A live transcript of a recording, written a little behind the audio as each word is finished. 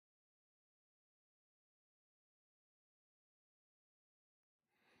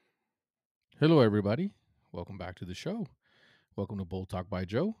Hello, everybody. Welcome back to the show. Welcome to Bull Talk by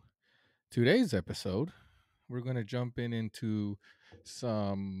Joe. Today's episode, we're going to jump into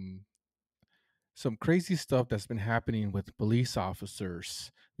some some crazy stuff that's been happening with police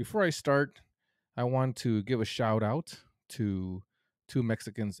officers. Before I start, I want to give a shout out to two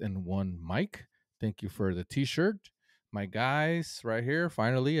Mexicans and one Mike. Thank you for the T-shirt, my guys, right here.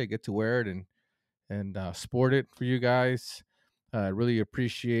 Finally, I get to wear it and sport it for you guys. I really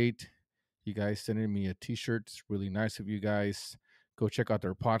appreciate you guys sending me a T-shirt. It's really nice of you guys. Go check out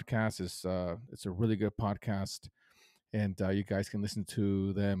their podcast. It's a really good podcast, and you guys can listen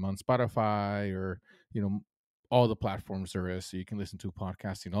to them on Spotify or you know all the platforms there is. So you can listen to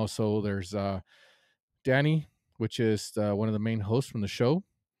podcasting. Also, there's Danny, which is one of the main hosts from the show.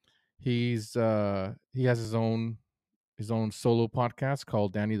 He has his own solo podcast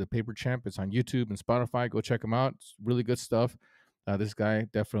called Danny the Paper Champ. It's on YouTube and Spotify. Go check him out. It's really good stuff. This guy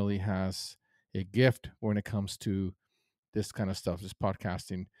definitely has a gift when it comes to this kind of stuff, this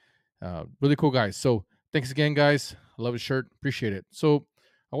podcasting. Really cool guys. So thanks again, guys. I love his shirt. Appreciate it. So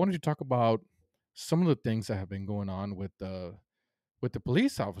I wanted to talk about some of the things that have been going on with the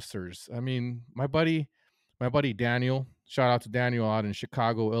police officers. I mean, my buddy Daniel. Shout out to Daniel out in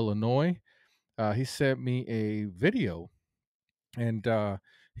Chicago, Illinois. He sent me a video and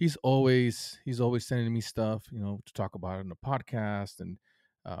he's always sending me stuff, to talk about in the podcast and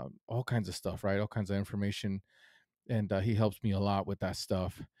all kinds of stuff, right? All kinds of information, and he helps me a lot with that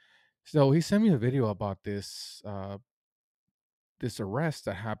stuff. So he sent me a video about this arrest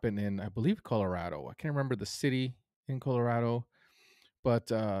that happened in, I believe, Colorado. I can't remember the city in Colorado,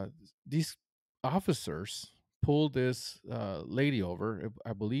 but these officers pulled this lady over.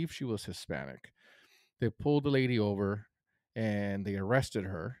 I believe she was Hispanic. They pulled the lady over and they arrested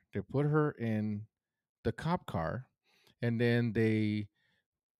her. They put her in the cop car, and then they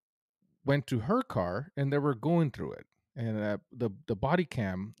went to her car and they were going through it. And the body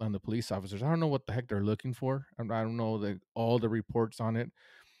cam on the police officers, I don't know what the heck they're looking for. I don't know all the reports on it,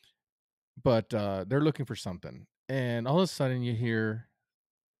 but they're looking for something. And all of a sudden, you hear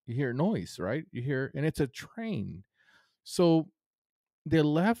noise, right? You hear, and it's a train. So they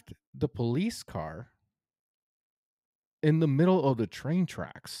left the police car in the middle of the train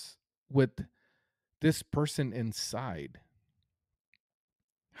tracks with this person inside.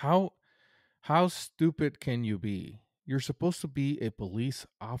 How how stupid can you be? You're supposed to be a police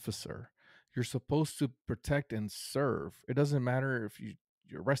officer. You're supposed to protect and serve. It doesn't matter if you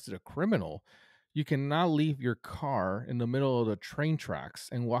arrested a criminal. You cannot leave your car in the middle of the train tracks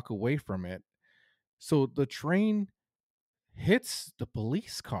and walk away from it. So the train hits the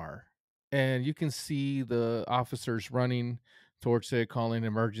police car, and you can see the officers running towards it, calling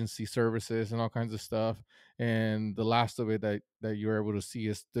emergency services and all kinds of stuff. And the last of it that you're able to see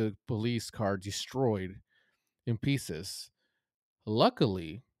is the police car destroyed in pieces.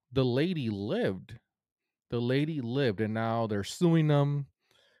 Luckily, the lady lived. The lady lived, and now they're suing them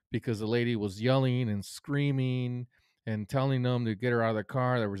because the lady was yelling and screaming and telling them to get her out of the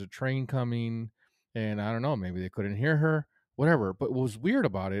car. There was a train coming, and I don't know, maybe they couldn't hear her, whatever. But what was weird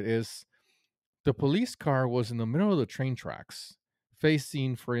about it is the police car was in the middle of the train tracks,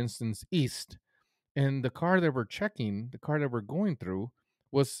 facing, for instance, east. And the car that we're checking, the car that we're going through,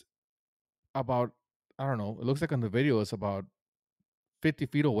 was about, I don't know, it looks like on the video it's about 50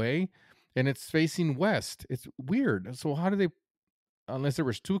 feet away, and it's facing west. It's weird. So how do they, unless there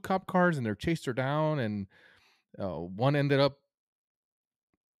was two cop cars and they chased her down and one ended up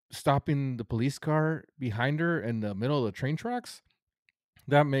stopping the police car behind her in the middle of the train tracks?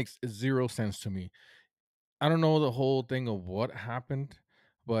 That makes zero sense to me. I don't know the whole thing of what happened,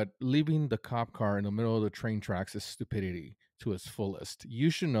 but leaving the cop car in the middle of the train tracks is stupidity to its fullest. You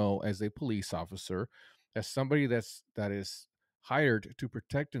should know, as a police officer, as somebody that is hired to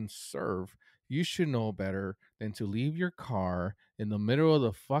protect and serve, you should know better than to leave your car in the middle of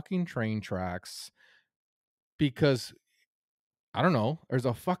the fucking train tracks because I don't know, there's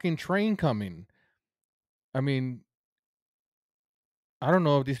a fucking train coming. I mean, I don't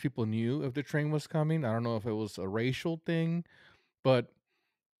know if these people knew if the train was coming. I don't know if it was a racial thing, but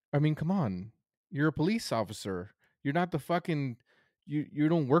I mean, come on. You're a police officer. You're not the fucking you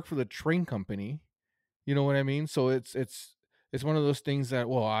don't work for the train company. You know what I mean? So it's one of those things that,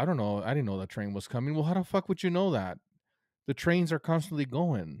 well, I don't know. I didn't know the train was coming. Well, how the fuck would you know that? The trains are constantly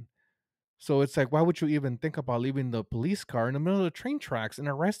going. So it's like, why would you even think about leaving the police car in the middle of the train tracks and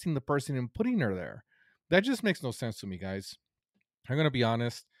arresting the person and putting her there? That just makes no sense to me, guys. I'm gonna be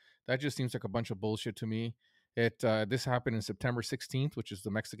honest. That just seems like a bunch of bullshit to me. It This happened in September 16th, which is the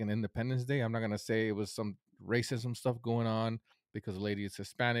Mexican Independence Day. I'm not gonna say it was some racism stuff going on. because the lady is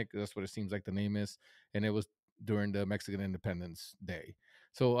Hispanic. That's what it seems like the name is, and it was during the Mexican Independence Day.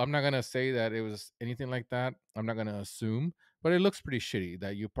 So I'm not gonna say that it was anything like that. I'm not gonna assume, but it looks pretty shitty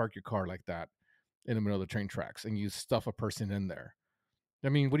that you park your car like that in the middle of the train tracks and you stuff a person in there. I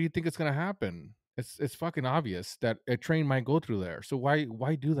mean, what do you think is gonna happen? It's fucking obvious that a train might go through there. So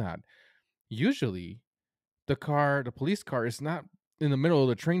why do that? Usually, the police car, is not in the middle of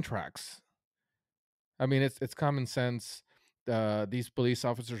the train tracks. I mean, it's common sense. These police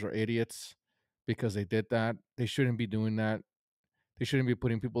officers are idiots because they did that. They shouldn't be doing that. They shouldn't be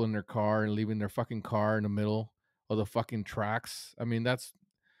putting people in their car and leaving their fucking car in the middle of the fucking tracks. I mean, that's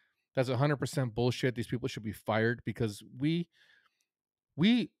 100% bullshit. These people should be fired because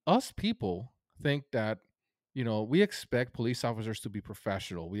us people think that, we expect police officers to be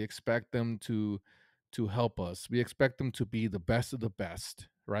professional. We expect them to help us. We expect them to be the best of the best,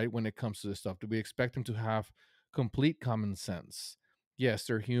 right? When it comes to this stuff, do we expect them to have complete common sense? Yes,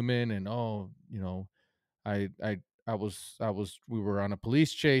 they're human, and oh, we were on a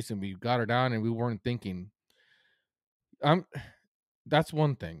police chase and we got her down and we weren't thinking. I'm That's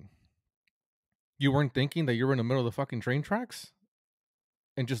one thing. You weren't thinking that you were in the middle of the fucking train tracks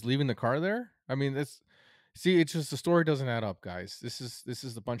and just leaving the car there? I mean, that's see, it's just the story doesn't add up, guys. This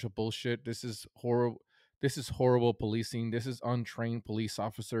is a bunch of bullshit. This is horrible. This is horrible policing. This is untrained police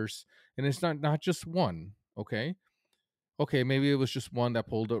officers, and it's not just one. Okay, maybe it was just one that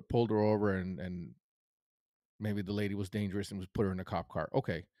pulled her over, and maybe the lady was dangerous and was put her in a cop car.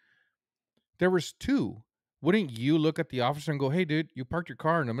 Okay, there was two. Wouldn't you look at the officer and go, "Hey, dude, you parked your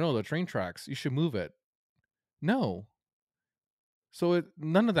car in the middle of the train tracks. You should move it." No. So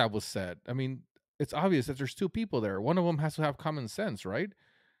none of that was said. I mean, it's obvious that there's two people there. One of them has to have common sense, right?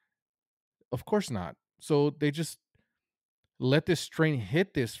 Of course not. So they just let this train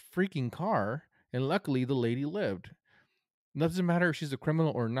hit this freaking car, and luckily the lady lived. Doesn't matter if she's a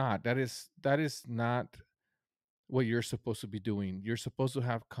criminal or not. That is not what you're supposed to be doing. You're supposed to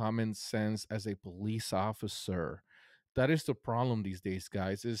have common sense as a police officer. That is the problem these days,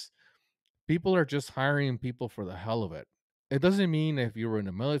 guys. Is people are just hiring people for the hell of it. It doesn't mean if you were in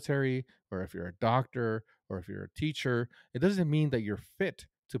the military or if you're a doctor or if you're a teacher, it doesn't mean that you're fit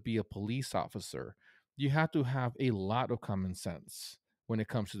to be a police officer. You have to have a lot of common sense when it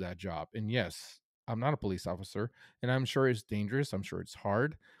comes to that job. And yes, I'm not a police officer, and I'm sure it's dangerous. I'm sure it's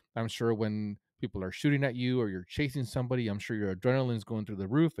hard. I'm sure when people are shooting at you or you're chasing somebody, I'm sure your adrenaline's going through the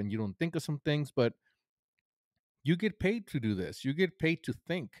roof and you don't think of some things, but you get paid to do this. You get paid to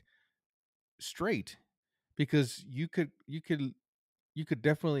think straight because you could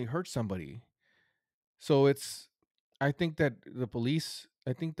definitely hurt somebody. So I think that police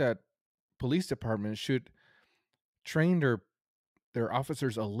departments should train their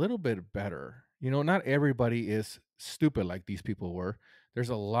officers a little bit better. Not everybody is stupid like these people were. There's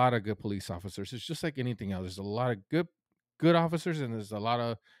a lot of good police officers. It's just like anything else. There's a lot of good officers, and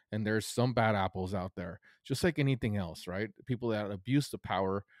there's some bad apples out there. Just like anything else, right? People that abuse the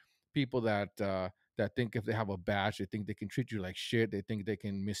power, people that think if they have a badge, they think they can treat you like shit. They think they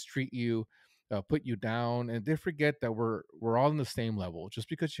can mistreat you, put you down, and they forget that we're all on the same level. Just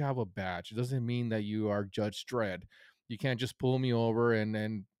because you have a badge, it doesn't mean that you are Judge Dredd. You can't just pull me over and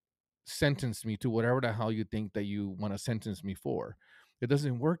then sentence me to whatever the hell you think that you want to sentence me for. It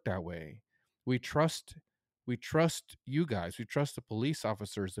doesn't work that way. We trust we trust you guys. We trust the police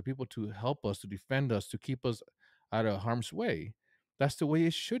officers, the people to help us, to defend us, to keep us out of harm's way. That's the way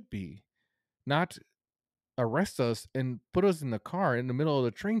it should be. Not arrest us and put us in the car in the middle of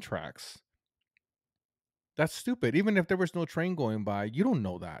the train tracks. That's stupid. Even if there was no train going by, you don't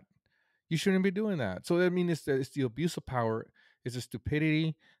know that. You shouldn't be doing that. So I mean, it's the abuse of power, it's the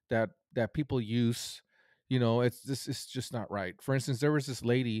stupidity that people use. It's just not right. For instance, there was this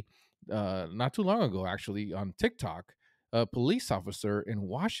lady not too long ago, actually, on TikTok, a police officer in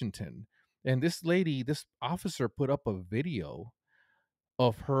Washington, and this officer put up a video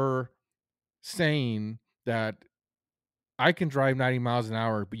of her saying that I can drive 90 miles an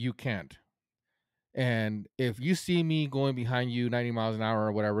hour, but you can't. And if you see me going behind you 90 miles an hour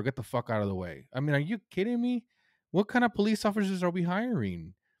or whatever, get the fuck out of the way. I mean, are you kidding me? What kind of police officers are we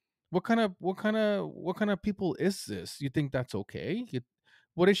hiring? What kind of people is this? You think that's okay?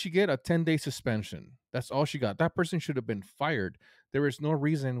 What did she get? A 10-day suspension. That's all she got. That person should have been fired. There is no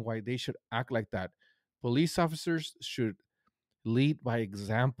reason why they should act like that. Police officers should lead by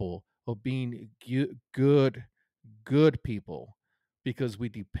example of being good people because we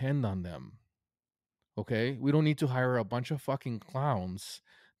depend on them. Okay? We don't need to hire a bunch of fucking clowns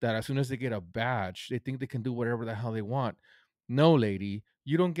that as soon as they get a badge, they think they can do whatever the hell they want. No, lady,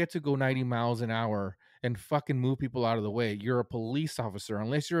 you don't get to go 90 miles an hour and fucking move people out of the way. You're a police officer.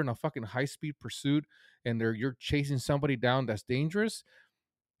 Unless you're in a fucking high-speed pursuit and you're chasing somebody down that's dangerous,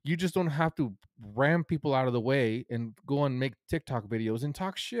 you just don't have to ram people out of the way and go and make TikTok videos and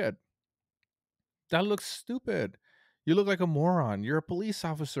talk shit. That looks stupid. You look like a moron. You're a police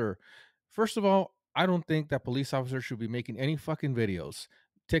officer. First of all, I don't think that police officers should be making any fucking videos,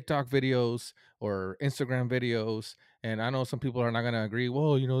 TikTok videos or Instagram videos. And I know some people are not going to agree.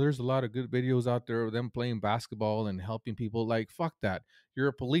 Well, there's a lot of good videos out there of them playing basketball and helping people. Like, fuck that. You're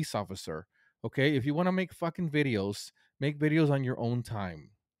a police officer. Okay. If you want to make fucking videos, make videos on your own time.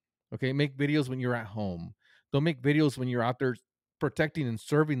 Okay. Make videos when you're at home. Don't make videos when you're out there protecting and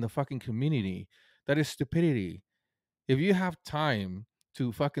serving the fucking community. That is stupidity. If you have time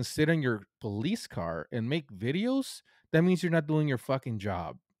to fucking sit in your police car and make videos, that means you're not doing your fucking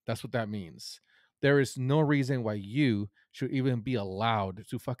job. That's what that means. There is no reason why you should even be allowed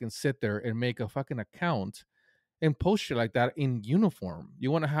to fucking sit there and make a fucking account and post shit like that in uniform.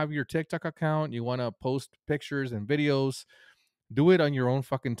 You want to have your TikTok account, you want to post pictures and videos, do it on your own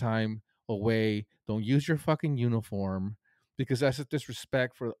fucking time away. Don't use your fucking uniform because that's a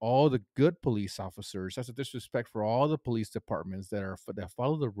disrespect for all the good police officers. That's a disrespect for all the police departments that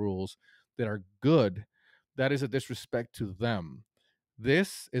follow the rules, that are good. That is a disrespect to them.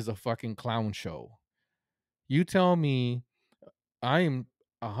 This is a fucking clown show. You tell me. I am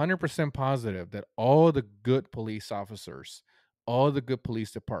 100% positive that all the good police officers, all the good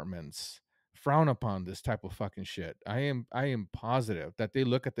police departments frown upon this type of fucking shit. I am positive that they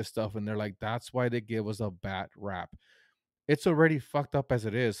look at this stuff and they're like, that's why they give us a bad rap. It's already fucked up as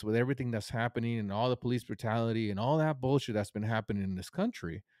it is with everything that's happening and all the police brutality and all that bullshit that's been happening in this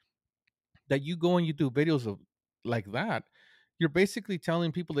country. That you go and you do videos of like that, you're basically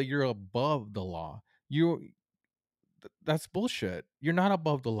telling people that you're above the law. That's bullshit. You're not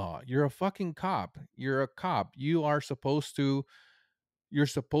above the law. You're a fucking cop. You're a cop. You're supposed to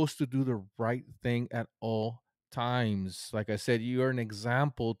do the right thing at all times. Like I said, you are an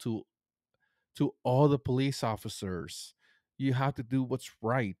example to all the police officers. You have to do what's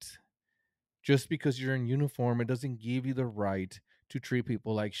right. Just because you're in uniform, it doesn't give you the right to treat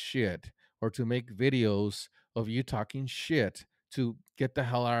people like shit or to make videos of you talking shit to get the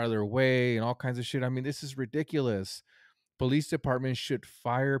hell out of their way and all kinds of shit. I mean, this is ridiculous. Police departments should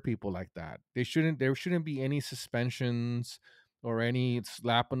fire people like that. There shouldn't be any suspensions or any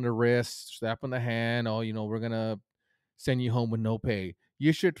slap on the wrist, slap on the hand. Oh, we're gonna send you home with no pay.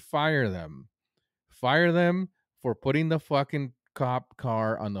 You should fire them. Fire them for putting the fucking cop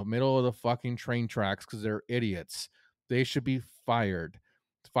car on the middle of the fucking train tracks because they're idiots. They should be fired.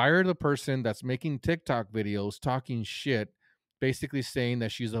 Fire the person that's making TikTok videos talking shit, basically saying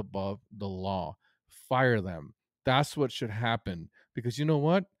that she's above the law. Fire them. That's what should happen. Because you know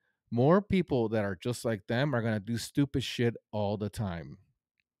what? More people that are just like them are going to do stupid shit all the time.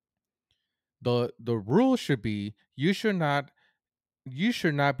 The rule should be you should not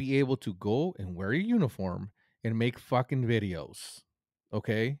be able to go and wear a uniform and make fucking videos.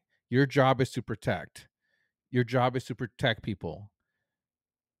 Okay? Your job is to protect. Your job is to protect people.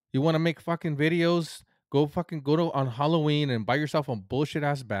 You want to make fucking videos? Go to on Halloween and buy yourself a bullshit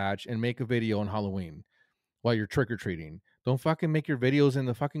ass badge and make a video on Halloween while you're trick or treating. Don't fucking make your videos in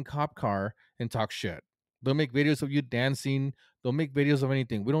the fucking cop car and talk shit. Don't make videos of you dancing. Don't make videos of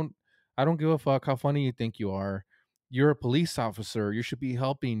anything. I don't give a fuck how funny you think you are. You're a police officer. You should be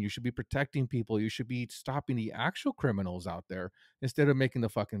helping. You should be protecting people. You should be stopping the actual criminals out there instead of making the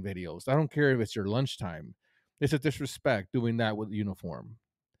fucking videos. I don't care if it's your lunchtime. It's a disrespect doing that with uniform.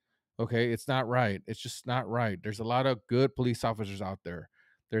 Okay, it's not right. It's just not right. There's a lot of good police officers out there.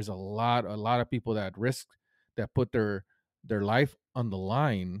 There's a lot of people that put their life on the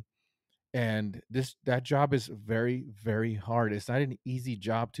line, and that job is very very hard. It's not an easy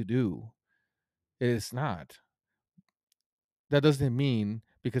job to do. It's not. That doesn't mean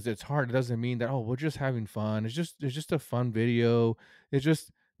because it's hard, it doesn't mean that oh, we're just having fun. It's just a fun video. It's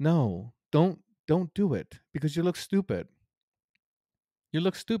just no. Don't do it because you look stupid. You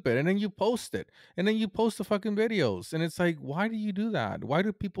look stupid, and then you post it, and then you post the fucking videos, and it's like, why do you do that? Why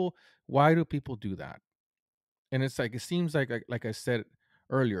do people do that? And it's like it seems like I said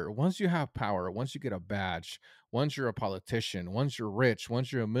earlier, once you have power, once you get a badge, once you're a politician, once you're rich,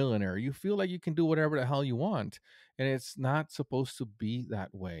 once you're a millionaire, you feel like you can do whatever the hell you want, and it's not supposed to be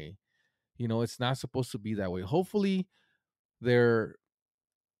that way. It's not supposed to be that way. Hopefully, they're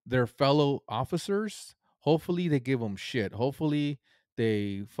their fellow officers, hopefully they give them shit. Hopefully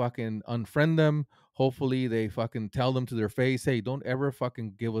they fucking unfriend them. Hopefully they fucking tell them to their face, hey, don't ever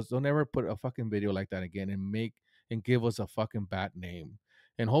put a fucking video like that again and give us a fucking bad name.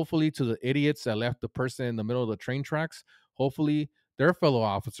 And hopefully, to the idiots that left the person in the middle of the train tracks, hopefully their fellow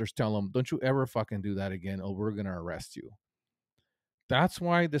officers tell them, don't you ever fucking do that again, or we're going to arrest you. That's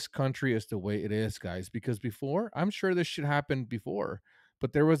why this country is the way it is, guys. Because before, I'm sure this shit happened before,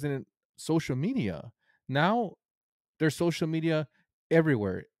 but there wasn't social media. Now there's social media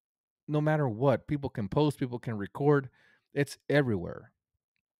everywhere. No matter what, people can post, people can record. It's everywhere.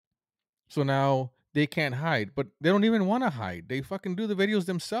 So now they can't hide, but they don't even want to hide. They fucking do the videos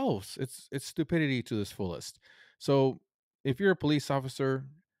themselves. It's stupidity to this fullest. So if you're a police officer,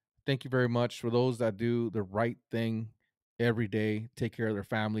 thank you very much. For those that do the right thing every day, take care of their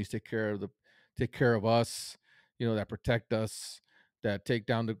families, take care of us, that protect us, that take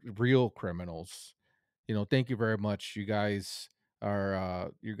down the real criminals. Thank you very much. You guys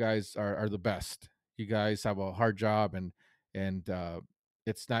are the best. You guys have a hard job, and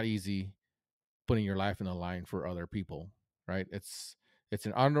it's not easy putting your life in the line for other people, right? It's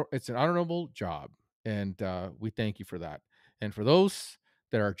an honorable job, and we thank you for that. And for those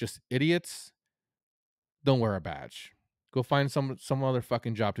that are just idiots, don't wear a badge. Go find some other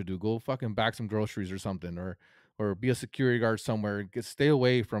fucking job to do. Go fucking bag some groceries or something, or be a security guard somewhere. Stay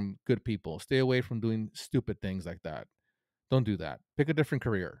away from good people. Stay away from doing stupid things like that. Don't do that. Pick a different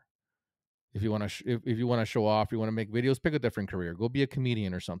career. If you want to, if you want to show off, you want to make videos, pick a different career. Go be a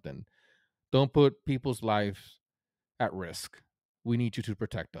comedian or something. Don't put people's lives at risk. We need you to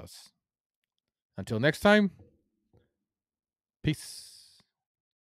protect us. Until next time, peace.